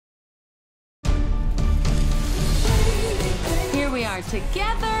are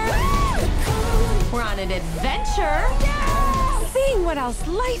together. We're on an adventure. Seeing what else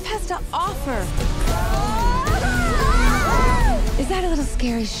life has to offer. Is that a little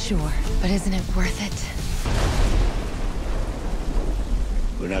scary? Sure. But isn't it worth it?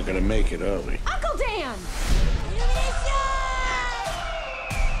 We're not gonna make it, are we? Uncle Dan!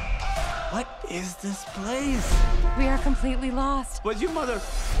 What is this place? We are completely lost. Where's your mother?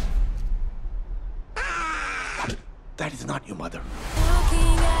 That is not your mother.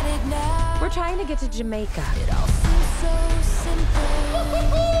 We're trying to get to Jamaica.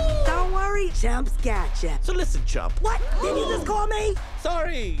 Don't worry, Chump's gotcha. So listen, Chump. What? Did you just call me?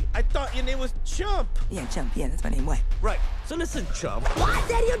 Sorry, I thought your name was Chump. Yeah, Chump. Yeah, that's my name. What? Right. So listen, Chump. What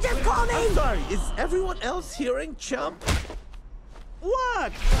did you just call me? I'm sorry. Is everyone else hearing Chump?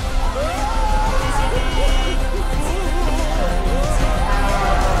 What?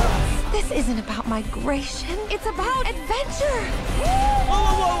 This isn't about migration. It's about adventure.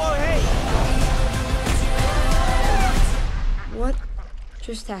 Whoa, hey! What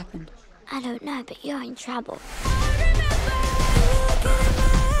just happened? I don't know, but you're in trouble.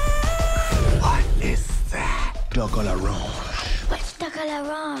 What is that? Double orange. What's the color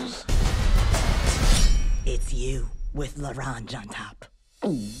orange? It's you with l'orange on top.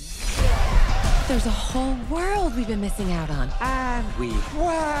 There's a whole world we've been missing out on. And we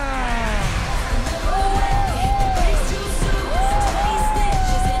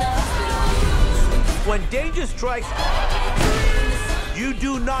When danger strikes, you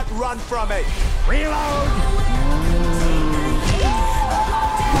do not run from it. Reload!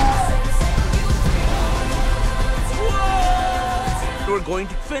 We're going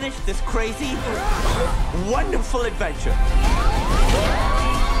to finish this crazy, wonderful adventure.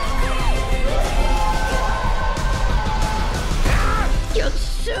 You're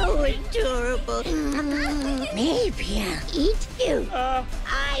so adorable. Maybe I'll eat you.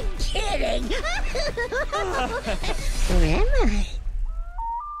 I'm kidding. Where am I?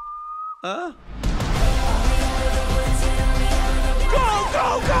 Huh? Go, go,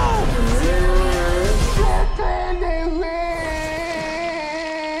 go!